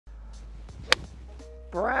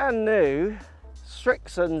brand new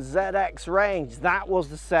Srixon ZX range. That was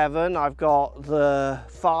the 7. I've got the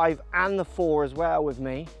 5 and the 4 as well with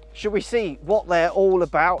me. Should we see what they're all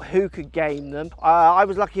about, who could game them? I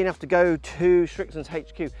was lucky enough to go to Srixon's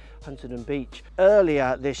HQ, Huntingdon Beach,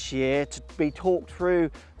 earlier this year to be talked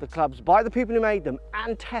through the clubs by the people who made them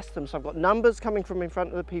and test them. So I've got numbers coming from in front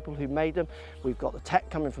of the people who made them. We've got the tech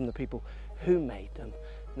coming from the people who made them.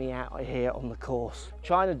 Me out here on the course,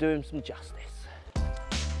 trying to do them some justice.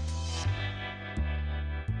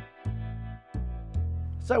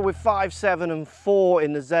 So with 5, 7 and 4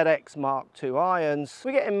 in the ZX Mark II irons,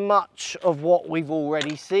 we're getting much of what we've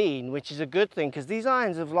already seen, which is a good thing because these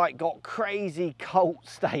irons have like got crazy cult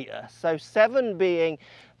status. So 7 being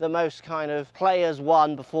the most kind of players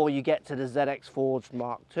one before you get to the ZX Forged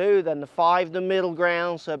Mark II, then the 5 the middle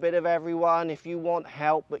ground, so a bit of everyone. If you want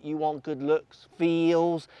help but you want good looks,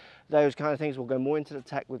 feels, those kind of things. We'll go more into the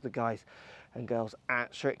tech with the guys and girls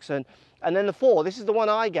at Srixon. And then the 4, this is the one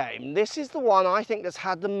I game. This is the one I think that's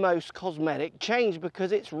had the most cosmetic change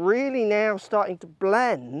because it's really now starting to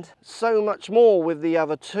blend so much more with the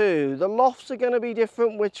other 2. The lofts are going to be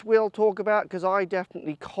different, which we'll talk about because I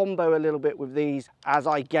definitely combo a little bit with these as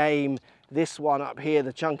I game this one up here,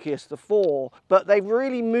 the chunkiest, the 4, but they've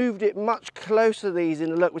really moved it much closer, these, in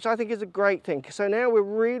the look, which I think is a great thing. So now we're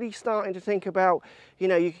really starting to think about, you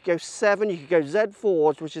know, you could go 7, you could go Z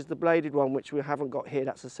Forged, which is the bladed one, which we haven't got here,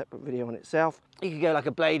 that's a separate video on itself. You could go like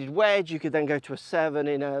a bladed wedge, you could then go to a 7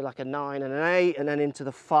 in a like a 9 and an 8, and then into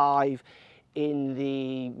the 5 in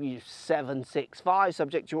the 7, 6, 5,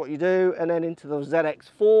 subject to what you do, and then into the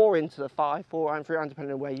ZX4, into the 5, 4 and 3,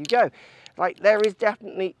 depending on where you go. Like, there is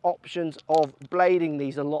definitely options of blading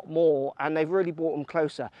these a lot more, and they've really brought them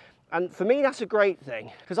closer. And for me, that's a great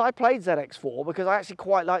thing, because I played ZX4 because I actually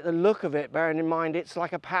quite like the look of it, bearing in mind it's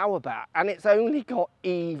like a power bat, and it's only got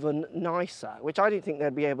even nicer, which I didn't think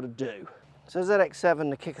they'd be able to do. So ZX7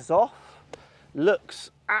 to kick us off,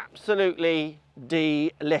 looks absolutely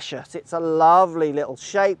delicious. It's a lovely little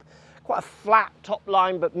shape, quite a flat top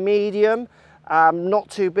line, but medium, not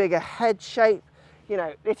too big a head shape. You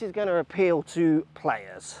know, this is going to appeal to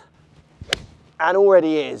players, and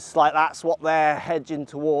already is. Like, that's what they're hedging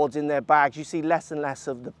towards in their bags. You see less and less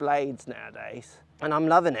of the blades nowadays, and I'm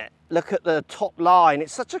loving it. Look at the top line.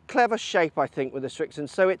 It's such a clever shape, I think, with the Srixon.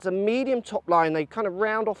 So it's a medium top line. They kind of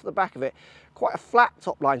round off the back of it, quite a flat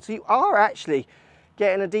top line. So you are actually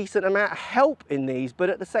getting a decent amount of help in these, but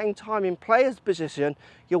at the same time, in player's position,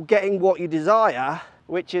 you're getting what you desire,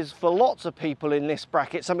 which is, for lots of people in this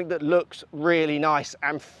bracket, something that looks really nice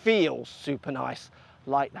and feels super nice,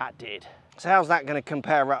 like that did. So how's that going to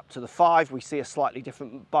compare up to the 5? We see a slightly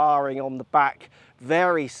different barring on the back,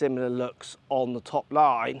 very similar looks on the top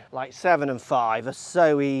line. Like 7 and 5 are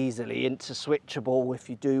so easily interswitchable if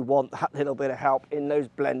you do want that little bit of help in those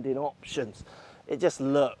blending options. It just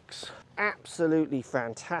looks absolutely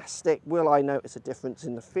fantastic. Will I notice a difference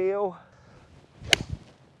in the feel?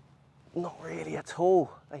 Not really at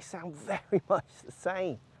all. They sound very much the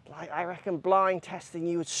same. Like, I reckon blind testing,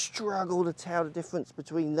 you would struggle to tell the difference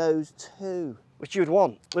between those 2, which you would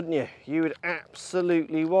want, wouldn't you? You would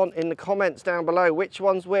absolutely want in the comments down below which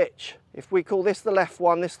one's which. If we call this the left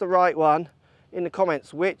one, this the right one, in the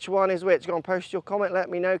comments, which one is which? Go and post your comment, let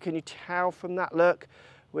me know. Can you tell from that look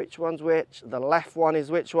which one's which? The left one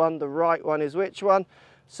is which one, the right one is which one.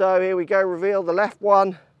 So here we go, reveal. The left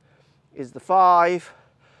one is the 5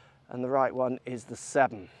 and the right one is the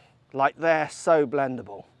 7. Like, they're so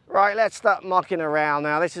blendable. Right, let's start mucking around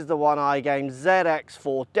now. This is the one I game,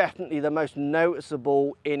 ZX4, definitely the most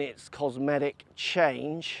noticeable in its cosmetic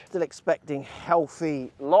change. Still expecting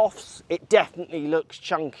healthy lofts. It definitely looks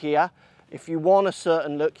chunkier. If you want a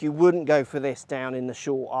certain look, you wouldn't go for this down in the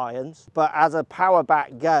short irons. But as a power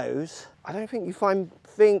bat goes, I don't think you find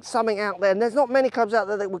something out there, and there's not many clubs out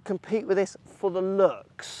there that would compete with this for the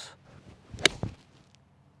looks.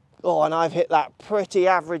 Oh, and I've hit that pretty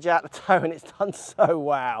average out the toe, and it's done so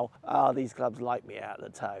well. Oh, these clubs like me out the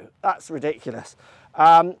toe. That's ridiculous.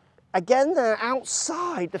 Again, they're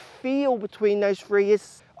outside. The feel between those 3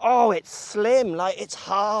 is, oh, it's slim. Like, it's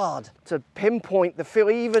hard to pinpoint the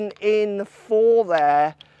feel. Even in the 4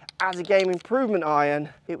 there, as a game improvement iron,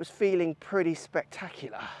 it was feeling pretty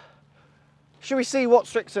spectacular. Should we see what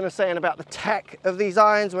Srixon are saying about the tech of these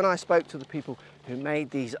irons when I spoke to the people who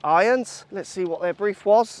made these irons? Let's see what their brief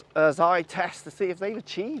was as I test to see if they've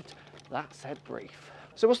achieved that said brief.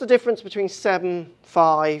 So what's the difference between 7,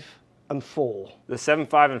 5 and 4? The 7,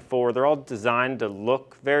 5 and 4, they're all designed to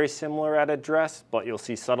look very similar at address, but you'll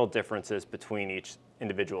see subtle differences between each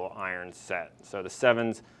individual iron set. So the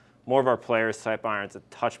 7's More of our players type irons, a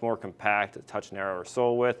touch more compact, a touch narrower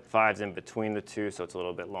sole width. 5's in between the two, so it's a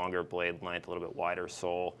little bit longer blade length, a little bit wider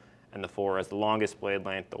sole. And the 4 has the longest blade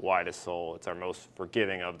length, the widest sole. It's our most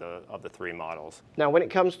forgiving of the 3 models. Now, when it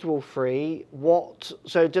comes to all 3,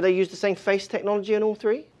 so do they use the same face technology in all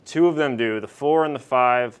 3? 2 of them do. The 4 and the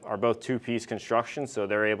 5 are both 2-piece construction, so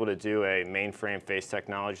they're able to do a mainframe face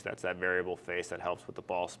technology. That's that variable face that helps with the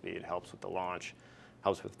ball speed, helps with the launch,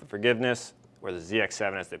 helps with the forgiveness, where the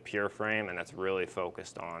ZX7 has the pure frame, and that's really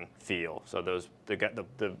focused on feel. So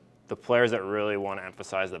the players that really want to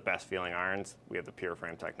emphasize the best feeling irons, we have the pure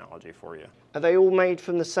frame technology for you. Are they all made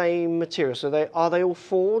from the same material? So are they all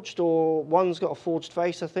forged, or one's got a forged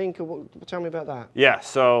face, I think? Or tell me about that. Yeah,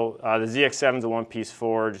 so the ZX7 is a 1-piece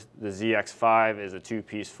forged, the ZX5 is a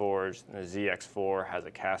 2-piece forged, and the ZX4 has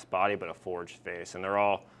a cast body but a forged face, and they're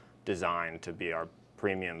all designed to be our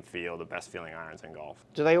premium feel, the best feeling irons in golf.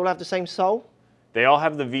 Do they all have the same sole? They all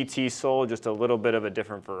have the VT sole, just a little bit of a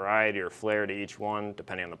different variety or flair to each one,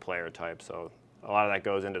 depending on the player type. So a lot of that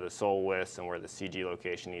goes into the sole width and where the CG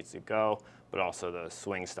location needs to go, but also the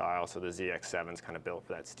swing style. So the ZX7 is kind of built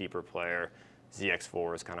for that steeper player.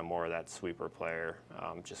 ZX4 is kind of more of that sweeper player.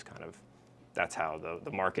 Just kind of, that's how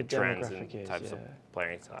the market trends and types of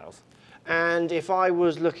playing styles. And if I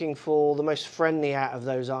was looking for the most friendly out of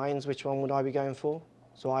those irons, which one would I be going for?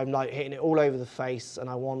 So I'm like hitting it all over the face and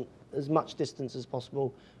I want as much distance as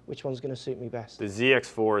possible. Which one's going to suit me best? The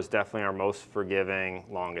ZX4 is definitely our most forgiving,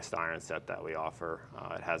 longest iron set that we offer.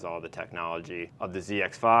 It has all the technology of the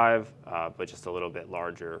ZX5, but just a little bit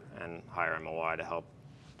larger and higher MOI to help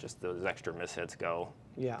just those extra mishits go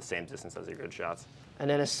the same distance as your good shots. And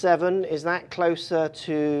then a 7, is that closer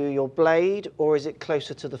to your blade, or is it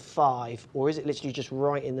closer to the 5, or is it literally just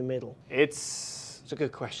right in the middle? It's a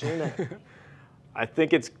good question, isn't it? I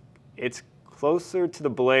think it's closer to the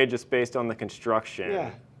blade just based on the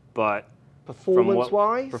construction, but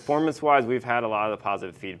performance-wise, we've had a lot of the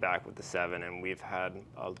positive feedback with the 7, and we've had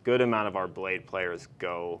a good amount of our blade players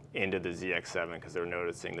go into the ZX7 because they're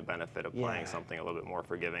noticing the benefit of playing something a little bit more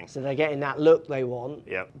forgiving. So they're getting that look they want,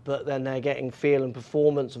 but then they're getting feel and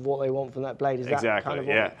performance of what they want from that blade. Is that kind of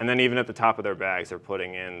what? And then even at the top of their bags, they're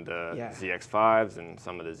putting in the ZX5s, and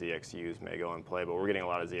some of the ZXUs may go and play, but we're getting a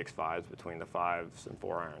lot of ZX5s between the 5s and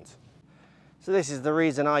 4 irons. So this is the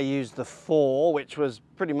reason I used the 4, which was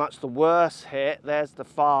pretty much the worst hit. There's the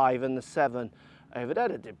 5 and the 7 over there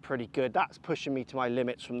that did pretty good. That's pushing me to my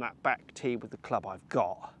limits from that back tee with the club I've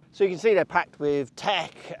got. So you can see they're packed with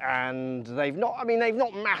tech, and they've not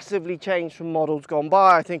massively changed from models gone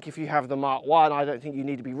by. I think if you have the Mark 1, I don't think you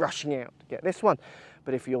need to be rushing out to get this one.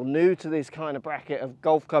 But if you're new to this kind of bracket of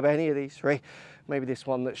golf club, any of these 3, maybe this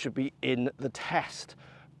one that should be in the test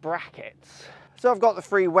brackets. So I've got the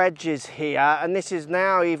 3 wedges here, and this is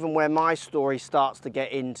now even where my story starts to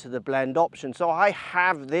get into the blend option. So I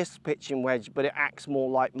have this pitching wedge, but it acts more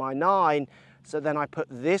like my 9. So then I put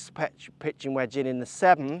this pitching wedge in the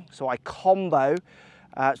 7. So I combo,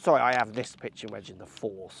 sorry, I have this pitching wedge in the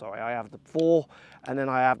 4. Sorry, I have the 4, and then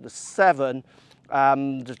I have the 7.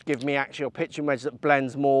 Just give me actually a pitching wedge that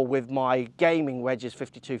blends more with my gaming wedges,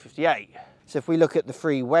 52, 58. So if we look at the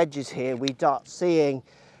 3 wedges here, we start seeing,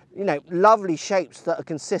 you know, lovely shapes that are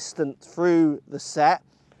consistent through the set.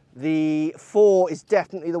 The 4 is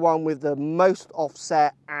definitely the one with the most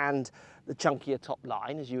offset and the chunkier top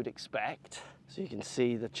line, as you would expect. So you can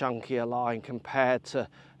see the chunkier line compared to,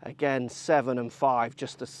 again, 7 and 5,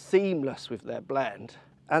 just as seamless with their blend.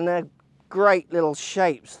 And they're great little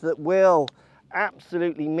shapes that will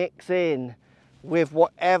absolutely mix in with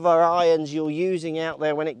whatever irons you're using out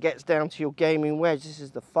there when it gets down to your gaming wedge. This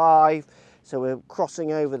is the 5. So we're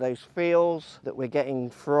crossing over those feels that we're getting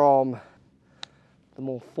from the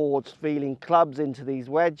more forged feeling clubs into these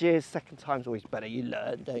wedges. Second time's always better, you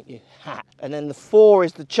learn, don't you? And then the 4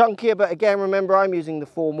 is the chunkier, but again, remember I'm using the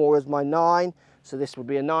 4 more as my 9. So this would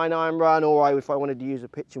be a 9-iron run, or if I wanted to use a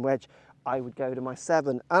pitching wedge, I would go to my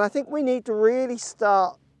 7. And I think we need to really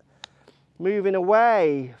start moving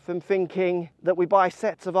away from thinking that we buy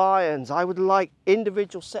sets of irons. I would like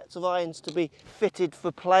individual sets of irons to be fitted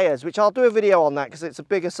for players, which I'll do a video on that because it's a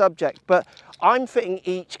bigger subject, but I'm fitting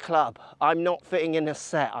each club. I'm not fitting in a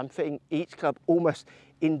set. I'm fitting each club almost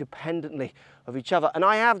independently of each other. And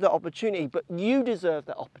I have the opportunity, but you deserve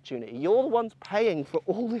that opportunity. You're the ones paying for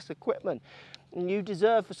all this equipment, and you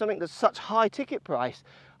deserve, for something that's such high ticket price,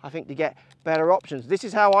 I think, to get better options. This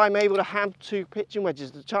is how I'm able to have 2 pitching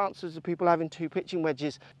wedges. The chances of people having 2 pitching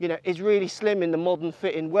wedges, you know, is really slim in the modern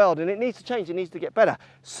fitting world, and it needs to change, it needs to get better.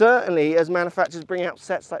 Certainly as manufacturers bring out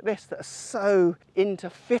sets like this that are so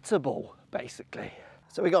interfittable, basically.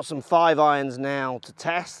 So we got some 5 irons now to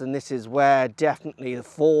test, and this is where definitely the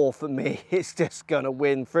 4 for me is just going to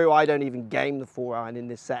win through. I don't even game the 4 iron in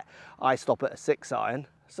this set. I stop at a 6 iron.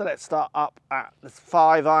 So let's start up at the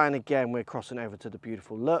 5 iron again. We're crossing over to the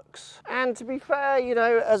beautiful looks. And to be fair, you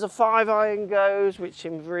know, as a 5 iron goes, which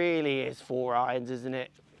really is 4 irons, isn't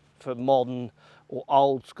it, for modern or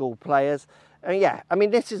old school players. And yeah, I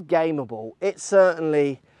mean, this is gameable. It's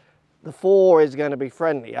certainly, the 4 is going to be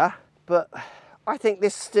friendlier, but I think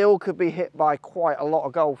this still could be hit by quite a lot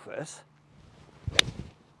of golfers.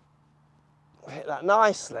 Hit that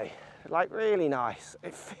nicely, like really nice.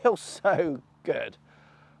 It feels so good.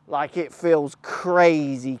 Like it feels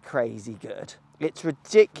crazy, crazy good. It's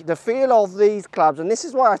ridiculous. The feel of these clubs, and this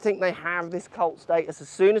is why I think they have this cult status. As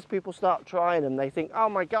soon as people start trying them, they think, oh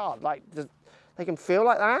my God, like they can feel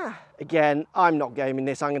like that. Again, I'm not gaming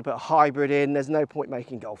this. I'm going to put a hybrid in. There's no point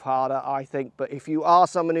making golf harder, I think. But if you are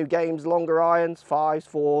someone who games longer irons, 5s,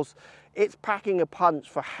 4s, it's packing a punch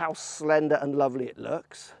for how slender and lovely it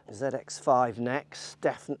looks. ZX5 next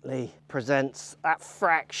definitely presents that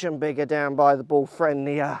fraction bigger down by the ball,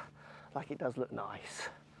 friendlier. Like it does look nice.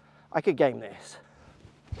 I could game this.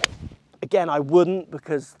 Again, I wouldn't,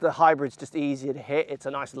 because the hybrid's just easier to hit. It's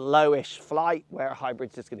a nice lowish flight where a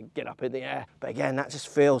hybrid's just going to get up in the air. But again, that just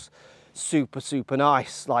feels super, super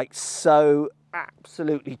nice. Like so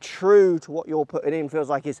absolutely true to what you're putting in. Feels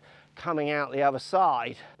like it's coming out the other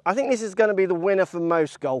side. I think this is going to be the winner for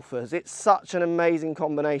most golfers. It's such an amazing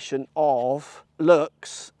combination of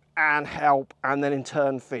looks and help, and then in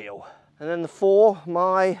turn feel. And then the 4,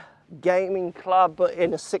 my gaming club, but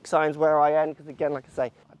in a 6 irons where I end, because again, like I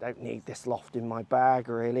say, I don't need this loft in my bag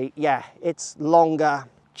really. Yeah, it's longer,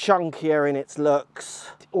 chunkier in its looks,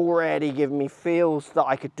 already giving me feels that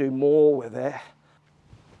I could do more with it.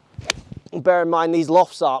 Bear in mind these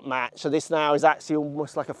lofts aren't matched, so this now is actually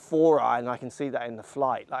almost like a 4 iron. I can see that in the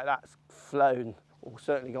flight, like that's flown, or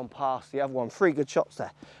certainly gone past the other one. 3 good shots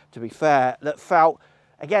there, to be fair, that felt,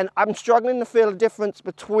 again, I'm struggling to feel a difference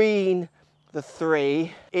between the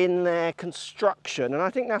 3 in their construction, and I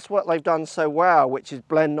think that's what they've done so well, which is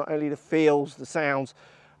blend not only the feels, the sounds,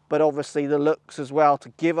 but obviously the looks as well, to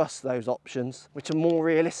give us those options, which are more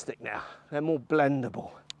realistic now. They're more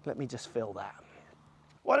blendable. Let me just feel that.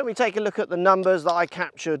 Why don't we take a look at the numbers that I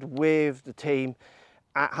captured with the team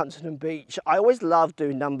at Huntington Beach. I always love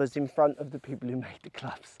doing numbers in front of the people who made the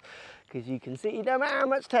clubs, because you can see no matter how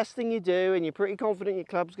much testing you do and you're pretty confident your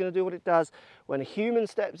club's going to do what it does, when a human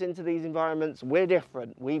steps into these environments, we're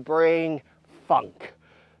different. We bring funk,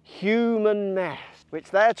 humanness,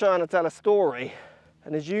 which they're trying to tell a story.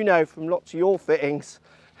 And as you know from lots of your fittings,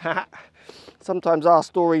 sometimes our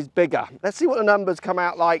story's bigger. Let's see what the numbers come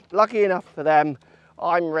out like. Lucky enough for them,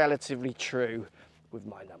 I'm relatively true with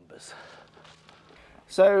my numbers.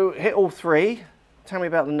 So hit all 3. Tell me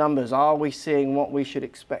about the numbers. Are we seeing what we should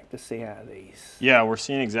expect to see out of these? Yeah, we're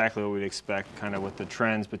seeing exactly what we'd expect, kind of with the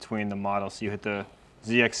trends between the models. So you hit the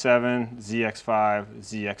ZX7, ZX5,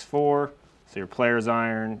 ZX4, so your player's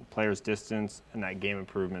iron, player's distance, and that game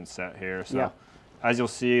improvement set here. So yeah, as you'll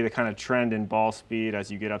see, the kind of trend in ball speed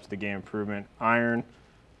as you get up to the game improvement iron,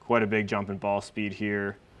 quite a big jump in ball speed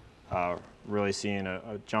here. Really seeing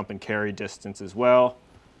a jump in carry distance as well.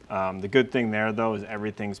 The good thing there, though, is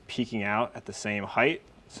everything's peaking out at the same height.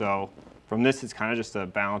 So from this, it's kind of just a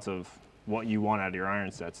balance of what you want out of your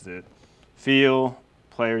iron sets. Is it feel,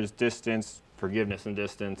 player's distance, forgiveness and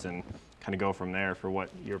distance, and kind of go from there for what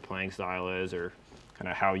your playing style is, or kind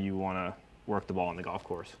of how you want to work the ball on the golf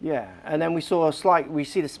course. Yeah, and then we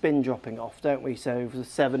see the spin dropping off, don't we? So the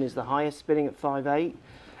 7 is the highest, spinning at 5.8.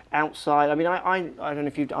 Outside, I mean, I don't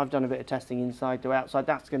know if I've done a bit of testing inside to outside.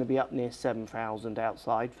 That's going to be up near 7,000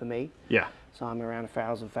 outside for me. Yeah. So I'm around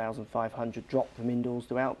 1,000, 1,500 drop from indoors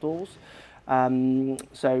to outdoors.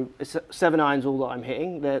 So it's 7 irons all that I'm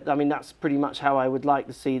hitting. I mean, that's pretty much how I would like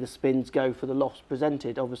to see the spins go for the lofts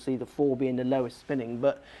presented. Obviously, the 4 being the lowest spinning,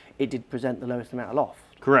 but it did present the lowest amount of loft.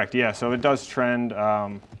 Correct. Yeah. So it does trend.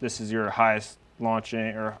 This is your highest launching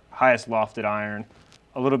or highest lofted iron.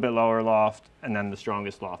 A little bit lower loft, and then the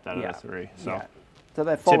strongest loft out of the 3. So, so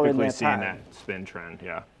they're following typically their seeing pattern. that spin trend,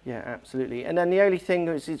 yeah. Yeah, absolutely. And then the only thing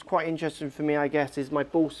that is quite interesting for me, I guess, is my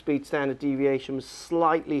ball speed standard deviation was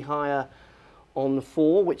slightly higher on the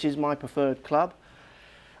 4, which is my preferred club.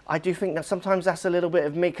 I do think that sometimes that's a little bit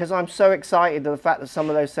of me, because I'm so excited at the fact that some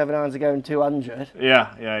of those 7 irons are going 200.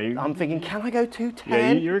 Yeah. I'm thinking, can I go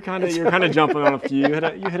 210? Yeah, you're kind of jumping on a few.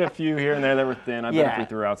 You hit a few here and there that were thin. I bet if we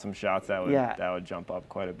threw out some shots, that would jump up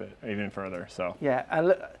quite a bit, even further. So yeah, and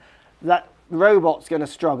look, that robot's going to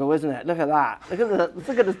struggle, isn't it? Look at that.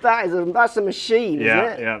 Look at that's a machine, isn't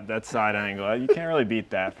it? Yeah, that side angle. You can't really beat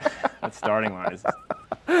that. That starting line is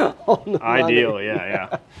on the Ideal, money.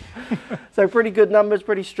 yeah. So pretty good numbers,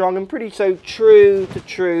 pretty strong, and pretty so true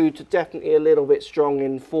to definitely a little bit strong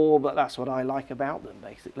in 4, but that's what I like about them,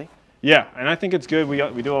 basically. Yeah, and I think it's good. We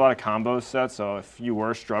do a lot of combo sets, so if you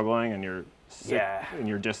were struggling and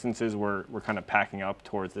your distances were kind of packing up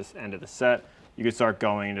towards this end of the set, you could start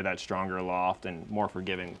going into that stronger loft and more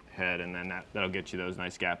forgiving head, and then that'll get you those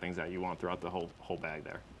nice gappings that you want throughout the whole bag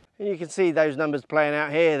there. And you can see those numbers playing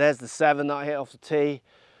out here. There's the 7 that I hit off the tee.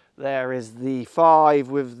 There is the 5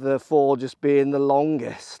 with the 4 just being the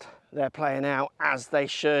longest. They're playing out as they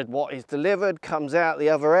should. What is delivered comes out the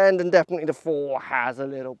other end, and definitely the 4 has a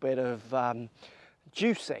little bit of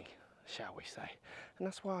juicing, shall we say. And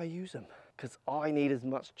that's why I use them, because I need as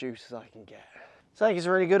much juice as I can get. So I think it's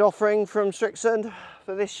a really good offering from Srixon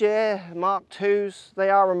for this year. Mark 2s, they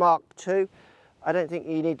are a Mark 2. I don't think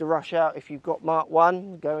you need to rush out if you've got Mark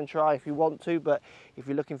 1. Go and try if you want to, but if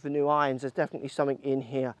you're looking for new irons, there's definitely something in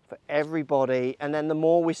here for everybody. And then the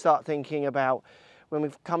more we start thinking about, when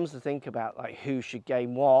it comes to think about like who should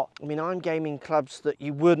game what, I mean, I'm gaming clubs that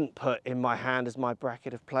you wouldn't put in my hand as my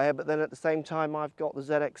bracket of player, but then at the same time, I've got the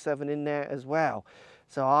ZX7 in there as well.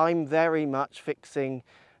 So I'm very much fixing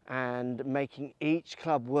and making each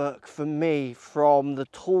club work for me from the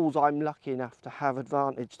tools I'm lucky enough to have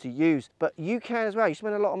advantage to use. But you can as well. You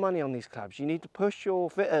spend a lot of money on these clubs. You need to push your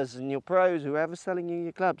fitters and your pros, whoever's selling you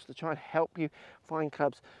your clubs, to try and help you find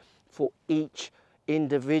clubs for each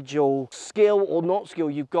individual skill or not skill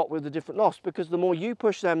you've got with the different lofts, because the more you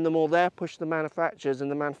push them, the more they're pushed the manufacturers,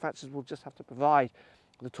 and the manufacturers will just have to provide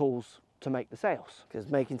the tools to make the sales, because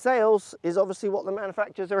making sales is obviously what the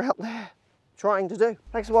manufacturers are out there trying to do.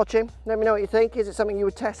 Thanks for watching. Let me know what you think. Is it something you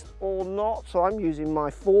would test or not? So I'm using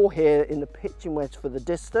my 4 here in the pitching wedge for the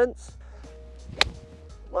distance.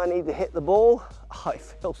 I need to hit the ball. Oh, it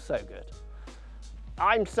feels so good.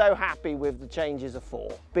 I'm so happy with the changes of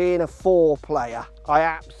 4. Being a 4 player, I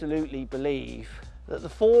absolutely believe that the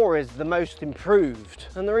 4 is the most improved.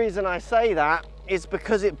 And the reason I say that is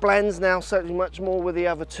because it blends now so much more with the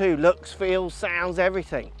other 2. Looks, feels, sounds,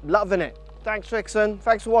 everything. Loving it. Thanks, Srixon.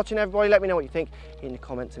 Thanks for watching, everybody. Let me know what you think in the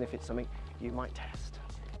comments and if it's something you might test.